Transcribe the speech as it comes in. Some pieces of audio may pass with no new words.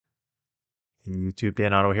YouTube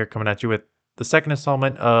Dan Auto here, coming at you with the second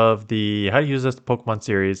installment of the How to Use This Pokemon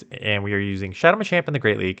series, and we are using Shadow Machamp in the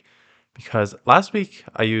Great League because last week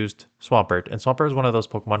I used Swampert, and Swampert is one of those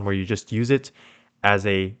Pokemon where you just use it as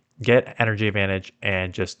a get energy advantage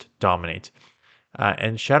and just dominate.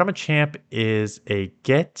 And Shadow Machamp is a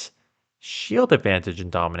get shield advantage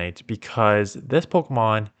and dominate because this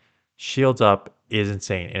Pokemon shields up is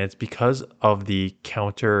insane, and it's because of the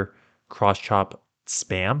counter cross chop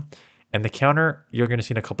spam. And the counter you're going to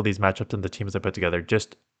see in a couple of these matchups and the teams I put together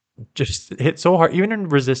just hit so hard. Even in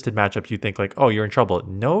resisted matchups, you think like, oh, you're in trouble.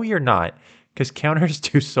 No, you're not, because counters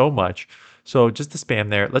do so much. So just the spam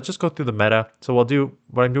there. Let's just go through the meta. So we'll do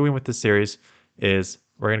what I'm doing with this series is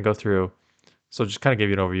we're going to go through. So just kind of give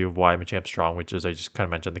you an overview of why Machamp's strong, which is I just kind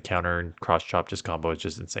of mentioned the counter and cross chop just combo is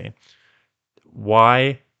just insane.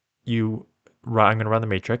 Why I'm going to run the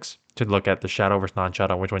matrix to look at the shadow versus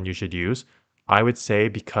non-shadow, which one you should use. I would say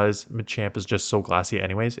because Machamp is just so glassy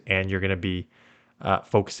anyways, and you're going to be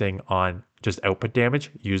focusing on just output damage,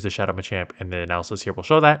 use the Shadow Machamp, and the analysis here will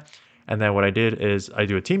show that. And then what I did is I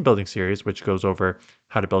do a team building series, which goes over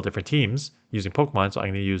how to build different teams using Pokemon. So I'm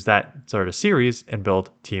going to use that sort of series and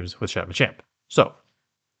build teams with Shadow Machamp. So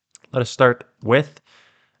let us start with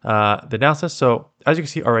the analysis. So as you can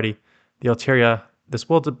see already, the Altaria, this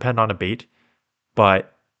will depend on a bait,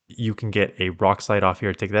 but you can get a rock slide off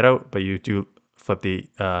here to take that out, but you do flip the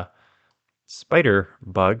spider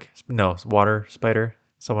bug. No, water spider.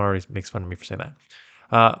 Someone already makes fun of me for saying that.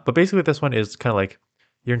 But basically this one is kind of like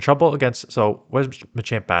you're in trouble against, so what is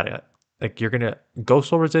Machamp bad at? Like you're going to,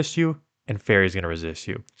 Ghost will resist you and Fairy's going to resist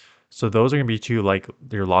you. So those are going to be two like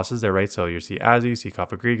your losses there, right? So you see Azzy, you see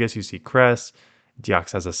Cofagrigus, you see Cress.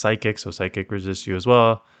 Deox has a Psychic, so Psychic resists you as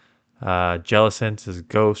well. Jellicent is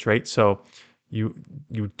Ghost, right? So you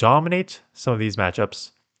dominate some of these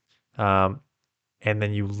matchups, and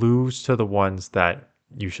then you lose to the ones that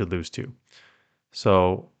you should lose to.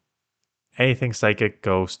 So anything Psychic,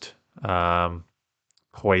 Ghost,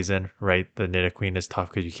 Poison, right? The Nidoqueen is tough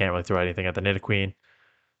because you can't really throw anything at the Nidoqueen.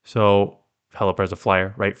 So Pelipper's a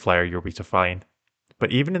Flyer, right? Flyer, you're weak to Flying.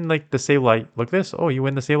 But even in like the Sableye, look at this. Oh, you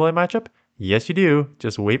win the Sableye matchup? Yes, you do.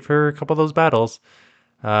 Just wait for a couple of those battles.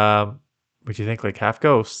 Which you think like half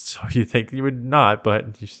ghosts, so you think you would not,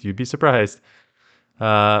 but you'd be surprised.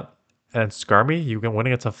 Uh, and Skarmy, you can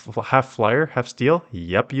winning it's a half flyer, half steel.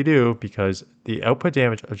 Yep, you do, because the output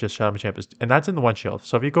damage of just Shadow Machamp is, and that's in the one shield.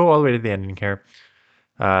 So if you go all the way to the ending here,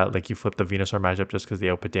 like you flip the Venusaur matchup just because the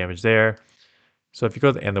output damage there. So if you go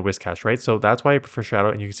and the Whiscash, right? So that's why I prefer Shadow,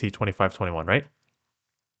 and you can see 25-21, right?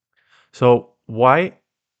 So why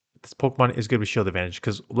this Pokemon is good with shield advantage,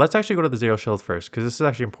 because let's actually go to the zero shield first, because this is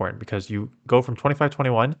actually important, because you go from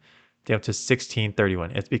 25-21 down to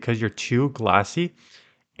 16-31. It's because you're too glassy,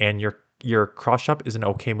 and your cross chop is an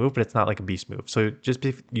okay move, but it's not like a beast move. So just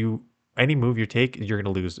if you any move you take, you're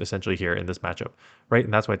going to lose essentially here in this matchup, right?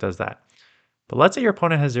 And that's why it does that. But let's say your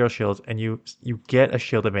opponent has zero shields, and you get a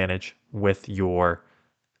shield advantage with your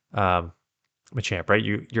Machamp, right?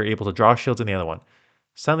 You're able to draw shields in the other one.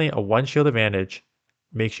 Suddenly, a one shield advantage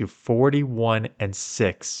makes you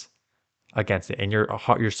 41-6 against it, and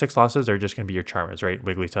your six losses are just going to be your Charmers, right?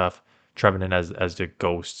 Wigglytuff, Trevenant as the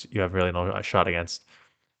ghost, you have really no shot against.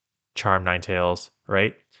 Charm, Ninetales,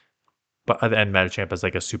 right? But and Metachamp is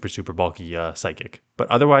like a super bulky psychic. But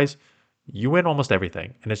otherwise, you win almost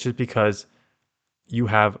everything, and it's just because you're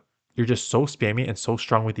just so spammy and so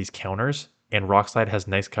strong with these counters, and Rockslide has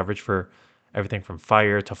nice coverage for everything from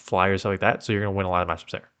fire to flyers, stuff like that. So you're gonna win a lot of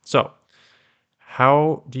matchups there. So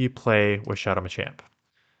how do you play with Shadow Machamp?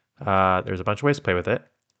 There's a bunch of ways to play with it.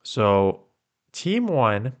 So team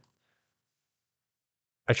one,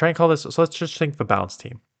 I try and call this. So let's just think of a balance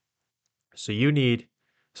team. So you need.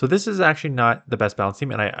 So this is actually not the best balance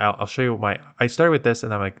team, and I'll show you my. I started with this,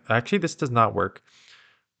 and I'm like, actually, this does not work.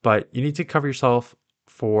 But you need to cover yourself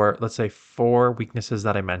for, let's say, 4 weaknesses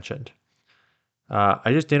that I mentioned.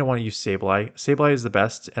 I just didn't want to use Sableye. Sableye is the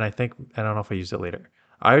best, and I don't know if I use it later.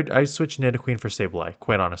 I'd switch Nidoqueen for Sableye,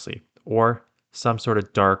 quite honestly, or some sort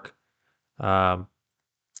of dark um,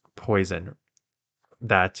 poison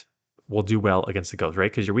that will do well against the ghost,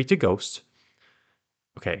 right? Because you're weak to ghost.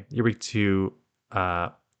 Okay, you're weak to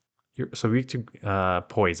you're weak to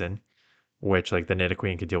poison, which like the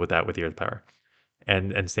Nidoqueen can deal with that with the Earth Power,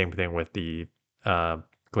 and same thing with the uh,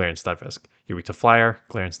 Galarian Stunfisk. You're weak to Flyer,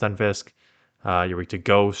 Galarian Stunfisk. You're weak to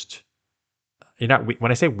Ghost. You're not weak.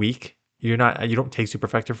 When I say weak, you don't take super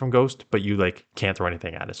effective from Ghost, but you like can't throw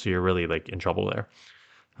anything at it, so you're really like in trouble there.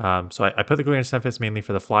 So I put the Galarian Stunfisk mainly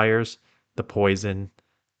for the flyers, the poison,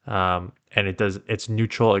 and it's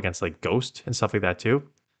neutral against like Ghost and stuff like that too.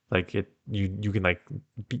 Like you can like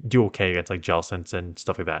do okay against like Jellicents and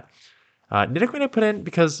stuff like that. Nidoqueen I put in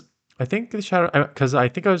because I think the Shadow, because I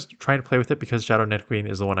think I was trying to play with it because Shadow Nidoqueen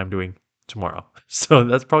is the one I'm doing tomorrow. So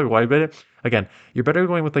that's probably why I did it. Again, you're better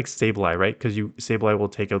going with like Sableye, right? Because Sableye will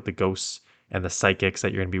take out the ghosts and the psychics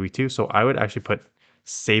that you're gonna be weak to. So I would actually put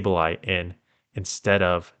Sableye in instead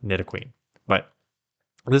of Nidoqueen. But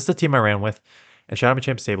this is the team I ran with, and Shadow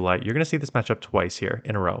Machamp Sableye. You're gonna see this matchup twice here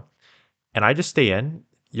in a row, and I just stay in.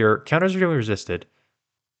 Your counters are getting resisted.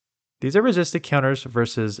 These are resisted counters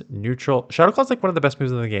versus neutral. Shadow Claw's like one of the best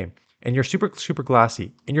moves in the game, and you're super, super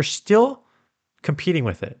glassy, and you're still competing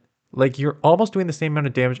with it. Like you're almost doing the same amount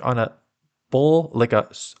of damage on a like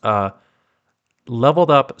a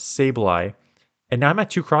leveled up Sableye, and now I'm at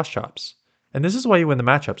 2 cross chops. And this is why you win the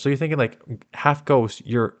matchup. So you're thinking like half ghost,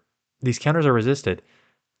 these counters are resisted.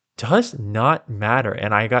 Does not matter.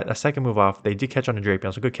 And I got a second move off. They did catch on a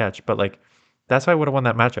Drapion, so good catch. But like that's why I would have won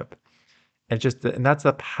that matchup. And that's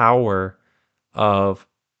the power of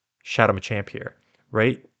Shadow Machamp here,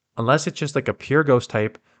 right? Unless it's just like a pure ghost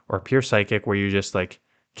type or pure psychic where you just like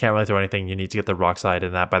can't really throw anything, you need to get the rock slide,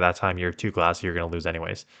 and that by that time you're too glassy, you're gonna lose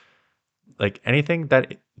anyways. Like anything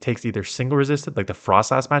that takes either single resisted, like the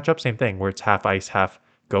Frostlass matchup, same thing, where it's half ice, half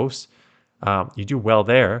ghost. You do well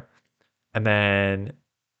there. And then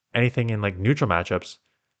anything in like neutral matchups,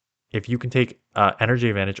 if you can take energy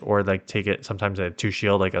advantage or like take it sometimes a 2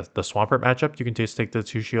 shield, like the Swampert matchup, you can just take the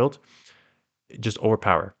 2 shield, just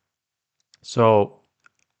overpower. So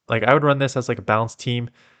like I would run this as like a balanced team.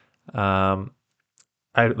 Um,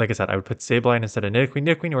 I like I said, I would put Sableye instead of Nidoqueen.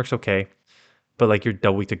 Nidoqueen works okay, but like you're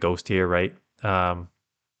double weak to Ghost here, right?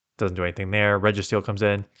 Doesn't do anything there. Registeel comes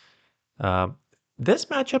in. Um, this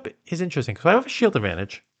matchup is interesting because I have a shield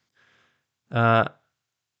advantage. Uh,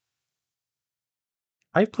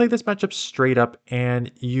 I play this matchup straight up,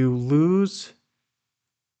 and you lose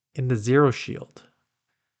in the zero shield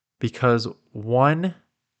because one.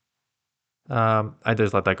 I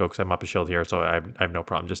just let that go because I'm up a shield here, so I have no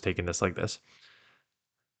problem just taking this like this.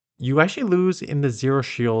 You actually lose in the zero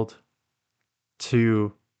shield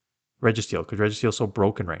to Registeel because Registeel's so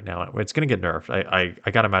broken right now. It's going to get nerfed.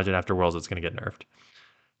 I gotta imagine after Worlds it's going to get nerfed.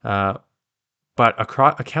 Uh, but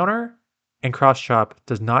a counter and cross chop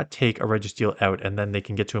does not take a Registeel out, and then they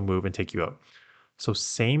can get to a move and take you out. So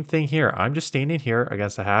same thing here. I'm just standing here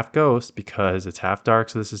against a half ghost because it's half dark,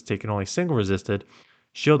 so this is taking only single resisted.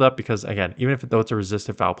 Shield up because again, even if though it's a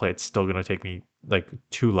resisted foul play, it's still going to take me like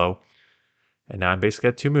too low. And now I'm basically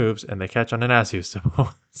at 2 moves, and they catch on an Asu. So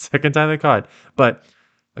second time they caught. But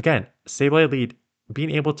again, Sableye lead,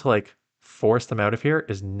 being able to like force them out of here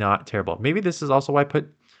is not terrible. Maybe this is also why I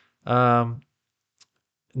put um,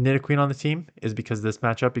 Nidoqueen on the team, is because this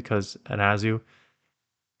matchup, because an Azu,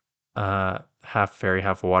 half fairy,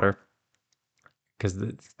 half water, because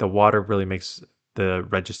the water really makes the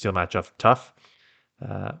Registeel matchup tough.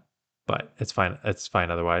 Uh, but it's fine. It's fine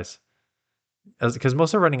otherwise. Because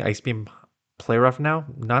most are running Ice Beam Play Rough now.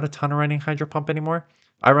 Not a ton of running Hydro Pump anymore.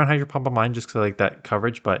 I run Hydro Pump on mine just because I like that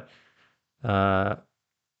coverage, but uh,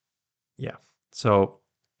 yeah. So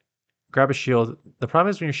grab a shield. The problem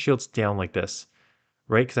is when your shield's down like this,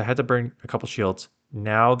 right? Because I had to burn a couple shields.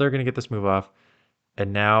 Now they're going to get this move off.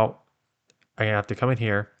 And now I have to come in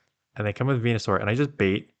here and they come with Venusaur. And I just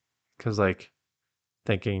bait because, like,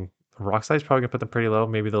 thinking Rock Slide's probably going to put them pretty low.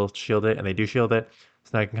 Maybe they'll shield it, and they do shield it.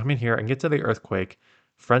 So now I can come in here and get to the Earthquake.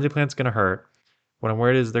 Frenzy Plant's going to hurt. What I'm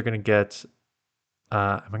worried is they're going to get.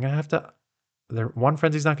 Am I going to have to. One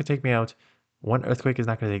Frenzy's not going to take me out. One Earthquake is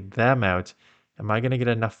not going to take them out. Am I going to get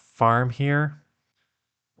enough farm here?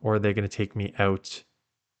 Or are they going to take me out?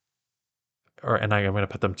 And I'm going to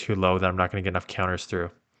put them too low that I'm not going to get enough counters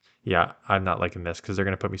through. Yeah, I'm not liking this because they're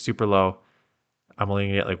going to put me super low. I'm only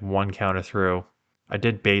going to get like one counter through. I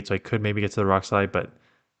did bait, so I could maybe get to the Rock Slide, but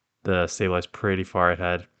the Sableye's pretty far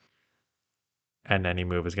ahead. And any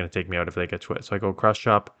move is going to take me out if they get to it. So I go Cross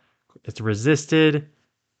Chop. It's resisted.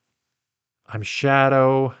 I'm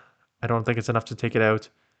Shadow. I don't think it's enough to take it out.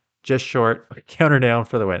 Just short. Counter down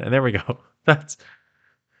for the win. And there we go.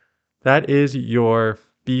 That is your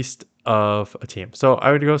beast of a team. So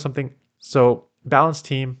I would go something. So balanced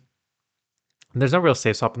team. There's no real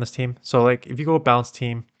safe swap in this team. So like if you go balanced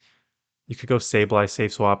team, you could go Sableye,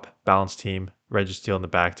 safe swap, balanced team, Registeel in the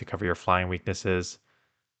back to cover your flying weaknesses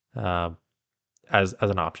um, as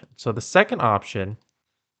an option. So the second option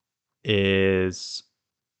is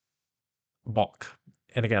bulk.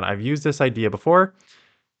 And again, I've used this idea before.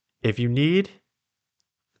 If you need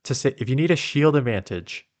if you need a shield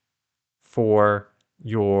advantage for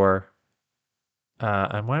your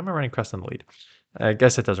and why am I running Crest in the lead? I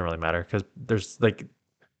guess it doesn't really matter because there's like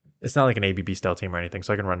It's not like an ABB style team or anything,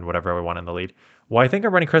 so I can run whatever I want in the lead. Why I think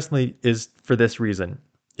I'm running Crescent lead is for this reason,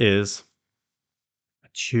 is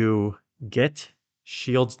to get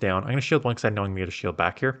shields down. I'm going to shield one because I know I'm going to get a shield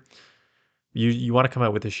back here. You want to come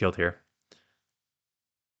out with a shield here.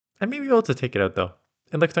 I may be able to take it out though.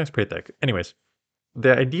 And Licktong's pretty thick. Anyways,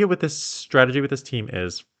 the idea with this strategy with this team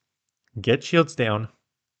is get shields down,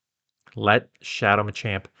 let Shadow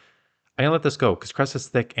Machamp. I'm gonna let this go because Crest is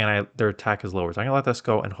thick and their attack is lower. So I'm gonna let this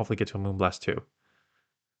go and hopefully get to a Moonblast too.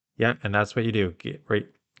 Yeah, and that's what you do. Right,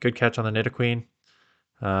 good catch on the Nidoqueen.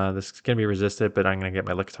 This is gonna be resisted, but I'm gonna get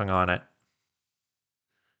my Lickitung on it.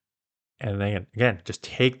 And then again, just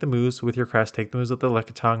take the moves with your Crest, take the moves with the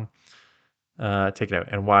Lickitung, take it out.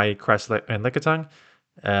 And why Crest and Lickitung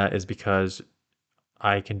is because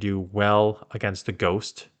I can do well against the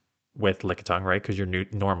Ghost with Lickitung, right? Because you're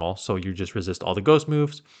normal, so you just resist all the Ghost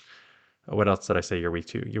moves. What else did I say you're weak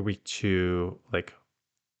to? You're weak to like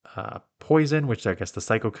Poison, which I guess the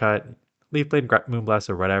Psycho Cut, Leaf Blade, Moonblast,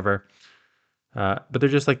 or whatever. But they're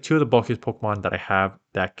just like two of the bulkiest Pokemon that I have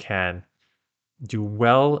that can do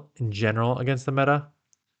well in general against the meta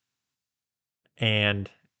and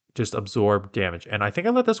just absorb damage. And I think I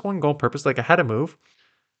let this one go on purpose. Like I had a move,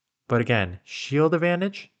 but again, shield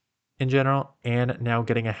advantage in general, and now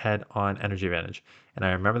getting ahead on energy advantage. And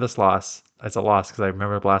I remember this loss. It's a loss because I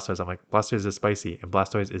remember Blastoise. I'm like, Blastoise is spicy and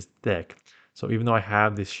Blastoise is thick. So even though I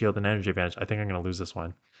have this shield and energy advantage, I think I'm going to lose this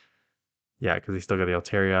one. Yeah, because he still got the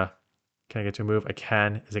Altaria. Can I get to a move? I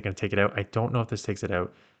can. Is it going to take it out? I don't know if this takes it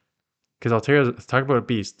out. Because Altaria, talk about a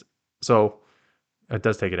beast. So it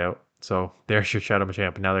does take it out. So there's your Shadow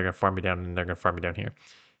Machamp. And now they're going to farm me down and they're going to farm me down here.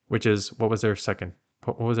 Which is, what was their second?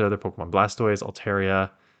 What was their other Pokemon? Blastoise, Altaria,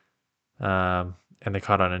 and they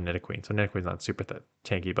caught on a Nidoqueen. So Nidoqueen's not super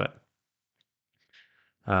tanky, but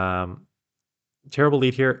terrible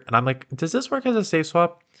lead here. And I'm like, does this work as a safe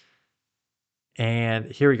swap?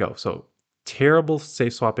 And here we go. So terrible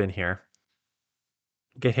safe swap in here.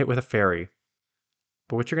 Get hit with a fairy.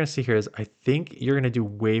 But what you're going to see here is I think you're going to do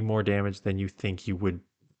way more damage than you think you would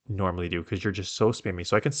normally do because you're just so spammy.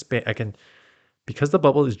 So I can, because the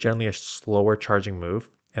bubble is generally a slower charging move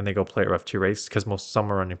and they go play it rough 2 race because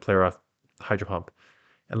some are running play rough Hydro Pump.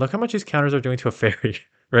 And look how much these counters are doing to a fairy,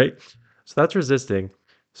 right? So that's resisting.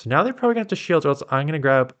 So now they're probably going to have to shield or else I'm going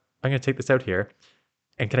to take this out here.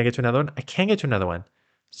 And can I get to another one? I can get to another one.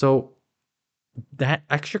 So that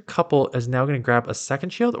extra couple is now going to grab a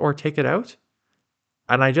second shield or take it out.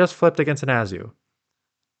 And I just flipped against an Azu.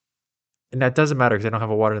 And that doesn't matter because I don't have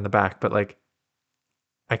a water in the back, but like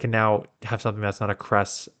I can now have something that's not a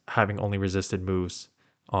Crest having only resisted moves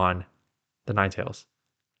on the Ninetales.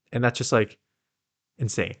 And that's just like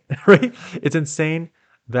insane, right? It's insane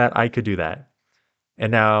that I could do that.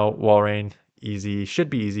 And now Walrein, easy, should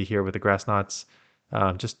be easy here with the Grass Knots.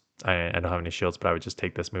 I don't have any shields, but I would just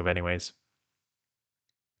take this move anyways.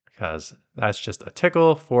 Because that's just a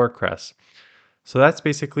tickle for Crest. So that's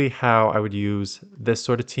basically how I would use this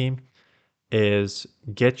sort of team is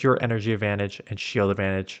get your energy advantage and shield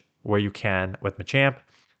advantage where you can with Machamp.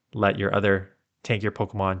 Let your other tankier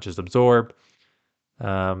Pokemon just absorb.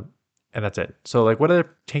 And that's it. So like what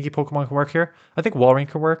other tanky Pokemon can work here? I think Walrein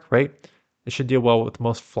can work, right? It should deal well with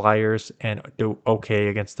most flyers and do okay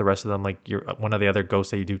against the rest of them. Like you're one of the other ghosts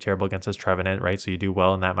that you do terrible against is Trevenant, right? So you do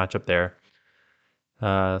well in that matchup there.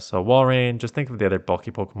 So Walrein, just think of the other bulky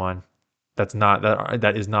Pokemon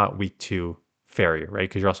that is not weak to Fairy, right?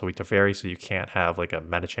 Because you're also weak to Fairy, so you can't have like a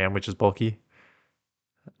Medicham, which is bulky.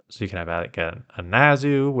 So you can have like a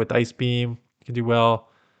Nazu with Ice Beam. You can do well.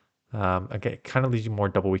 Again, it kind of leaves you more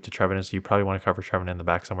double weak to Trevenant, so you probably want to cover Trevenant in the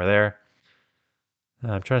back somewhere there.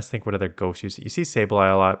 I'm trying to think what other ghosts you see. You see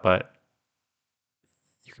Sableye a lot, but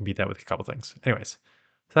you can beat that with a couple things. Anyways,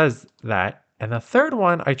 so that is that. And the third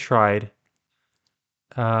one I tried,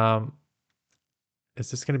 is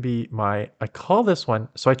this going to be I call this one.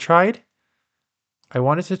 So I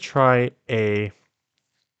wanted to try a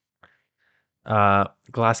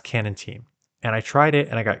glass cannon team. And I tried it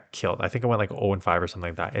and I got killed. I think I went like 0-5 or something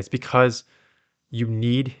like that. It's because you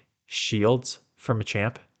need shields from a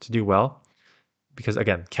champ to do well. Because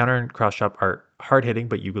again, counter and cross chop are hard hitting,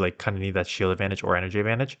 but you like kind of need that shield advantage or energy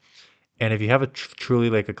advantage. And if you have a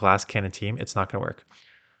truly like a glass cannon team, it's not going to work.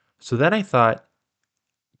 So then I thought,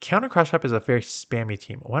 counter cross chop is a very spammy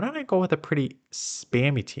team. Why don't I go with a pretty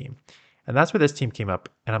spammy team? And that's where this team came up.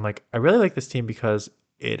 And I'm like, I really like this team because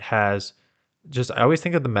it has I always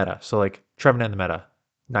think of the meta. So like Trevenant in the meta,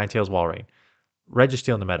 Ninetales Walrein,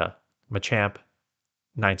 Registeel in the meta, Machamp,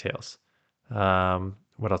 Ninetales.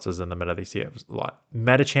 What else is in the meta? They see it a lot.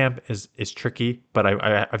 Metachamp is tricky, but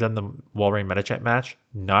I've done the Walrein Metachamp match.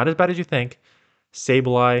 Not as bad as you think.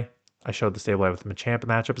 Sableye, I showed the Sableye with the Machamp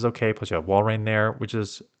matchup is okay. Plus you have Walrein there, which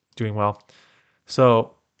is doing well.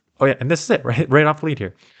 So, oh yeah, and this is it, right off the lead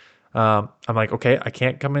here. I'm like, okay, I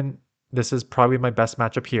can't come in. This is probably my best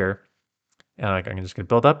matchup here. And like, I'm just gonna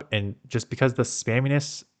build up, and just because the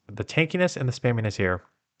spamminess, the tankiness, and the spamminess here,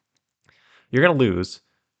 you're gonna lose.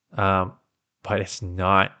 Um, but it's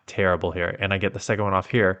not terrible here. And I get the second one off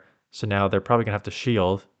here. So now they're probably gonna have to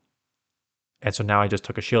shield. And so now I just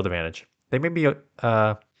took a shield advantage. They may be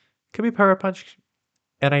could be power punch,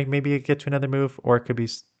 and I maybe get to another move, or it could be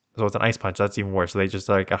so it's an ice punch. That's even worse. So they just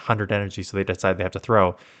like 100 energy, so they decide they have to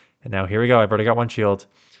throw. And now here we go. I've already got one shield.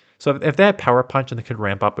 So if they had power punch and they could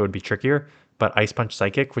ramp up, it would be trickier. But ice punch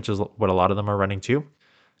psychic, which is what a lot of them are running too,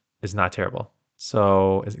 is not terrible.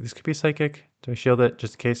 So this could be psychic. Do I shield it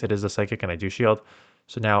just in case it is a psychic and I do shield?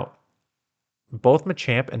 So now both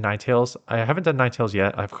Machamp and Ninetales. I haven't done Ninetales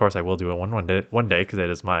yet. Of course, I will do it one day because it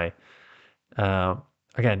is my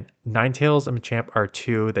again, Ninetales and Machamp are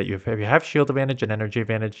two that if you have shield advantage and energy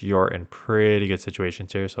advantage, you're in pretty good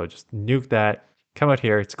situations here. So just nuke that. Come out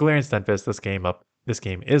here. It's Galarian Stunfisk. This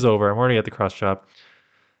game is over. I'm already at the cross chop.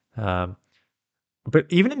 Um, but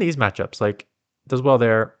even in these matchups, like does well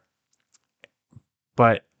there.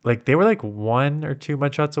 But like they were like 1 or 2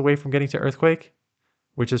 mud shots away from getting to Earthquake,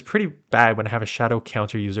 which is pretty bad when I have a Shadow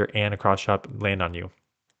counter user and a cross chop land on you.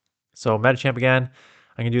 So Metachamp again.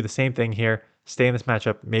 I'm gonna do the same thing here. Stay in this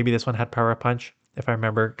matchup. Maybe this one had Power Punch, if I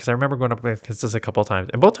remember, because I remember going up against this a couple of times,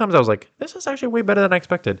 and both times I was like, "This is actually way better than I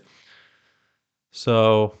expected."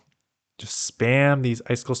 So just spam these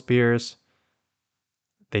Icicle Spears.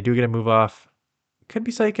 They do get a move off. Could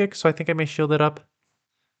be Psychic, so I think I may shield it up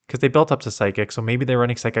because they built up to Psychic. So maybe they're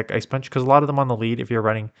running Psychic Ice Punch because a lot of them on the lead, if you're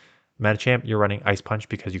running Metachamp, you're running Ice Punch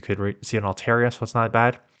because you could see an Altaria, so it's not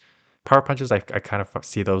bad. Power Punches, I kind of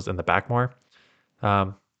see those in the back more.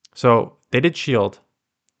 So they did shield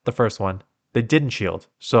the first one. They didn't shield.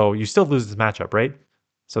 So you still lose this matchup, right?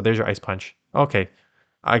 So there's your Ice Punch. Okay.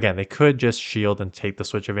 Again, they could just shield and take the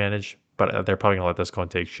switch advantage, but they're probably going to let this go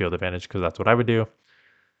and take shield advantage because that's what I would do.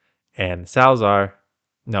 And Salazar,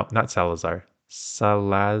 no, not Salazar,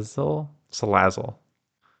 Salazzle.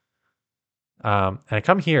 And I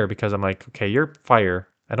come here because I'm like, okay, you're fire.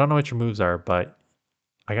 I don't know what your moves are, but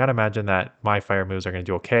I gotta imagine that my fire moves are gonna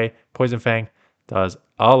do okay. Poison Fang does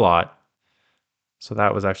a lot. So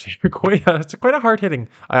that was actually it's quite a hard hitting.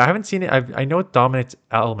 I haven't seen it. I know it dominates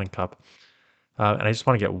Element Cup, and I just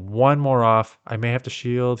want to get one more off. I may have to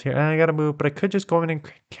shield here. And I gotta move, but I could just go in and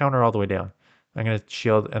counter all the way down. I'm gonna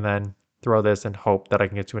shield and then throw this and hope that I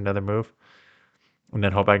can get to another move, and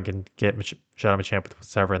then hope I can get Shadow Machamp with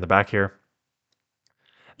Sever in the back here.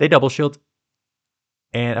 They double shield,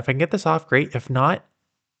 and if I can get this off, great. If not,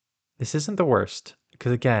 this isn't the worst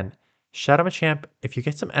because again, Shadow Machamp, if you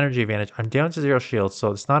get some energy advantage, I'm down to 0 shields,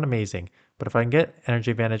 so it's not amazing. But if I can get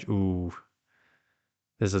energy advantage, ooh,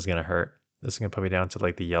 this is gonna hurt. This is gonna put me down to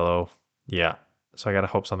like the yellow. Yeah. So I gotta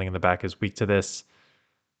hope something in the back is weak to this,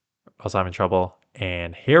 else I'm in trouble.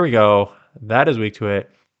 And here we go. That is weak to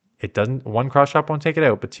it. It doesn't, one cross chop won't take it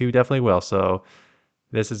out, but two definitely will. So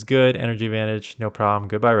this is good. Energy advantage, no problem.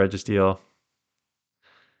 Goodbye, Registeel.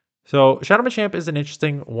 So Shadow Machamp is an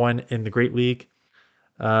interesting one in the Great League.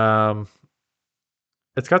 It's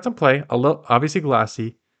got some play. A little, obviously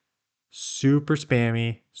glassy, super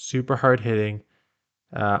spammy, super hard hitting.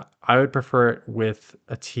 I would prefer it with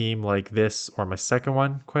a team like this or my second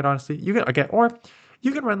one, quite honestly. You can again, or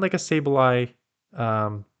you can run like a Sableye,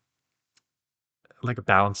 um, like a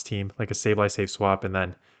balanced team, like a Sableye safe swap, and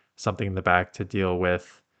then something in the back to deal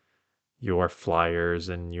with your flyers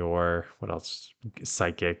and your what else?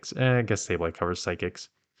 Psychics. I guess Sableye covers psychics.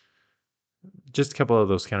 Just a couple of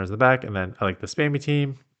those counters in the back, and then I like the spammy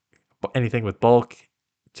team. Anything with bulk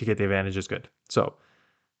to get the advantage is good. So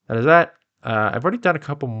that is that. I've already done a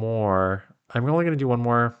couple more. I'm only going to do one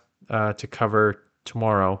more to cover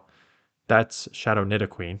tomorrow. That's Shadow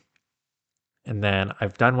Nidoqueen. And then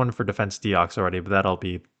I've done one for Defense Deox already, but that'll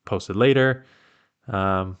be posted later.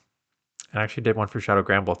 I actually did one for Shadow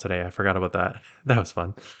Gramble today. I forgot about that. That was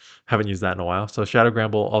fun. Haven't used that in a while. So Shadow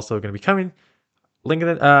Gramble also going to be coming. Link in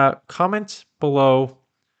the comment below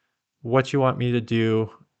what you want me to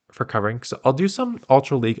do for covering. So I'll do some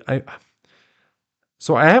Ultra League.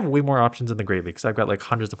 So I have way more options in the Great League because I've got like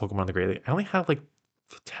hundreds of Pokemon in the Great League. I only have like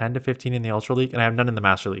 10 to 15 in the Ultra League, and I have none in the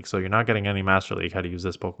Master League. So you're not getting any Master League how to use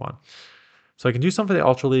this Pokemon. So I can do some for the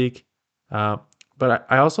Ultra League, but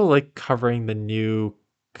I also like covering the new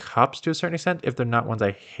cups to a certain extent if they're not ones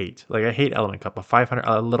I hate. Like I hate Element Cup,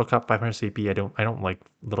 a little cup, 500 CP. I don't like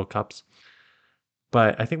little cups.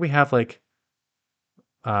 But I think we have like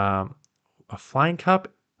a Flying Cup,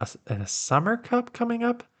 a summer cup coming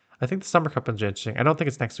up. I think the summer cup is interesting. I don't think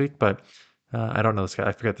it's next week, but I don't know the schedule.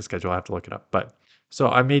 I forget the schedule. I have to look it up. But so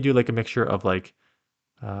I may do like a mixture of like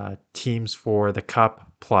teams for the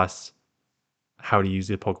cup plus how to use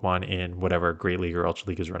the Pokemon in whatever Great League or Ultra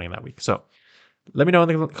League is running that week. So let me know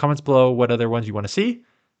in the comments below what other ones you want to see,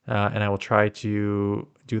 and I will try to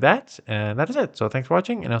do that. And that is it. So thanks for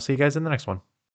watching, and I'll see you guys in the next one.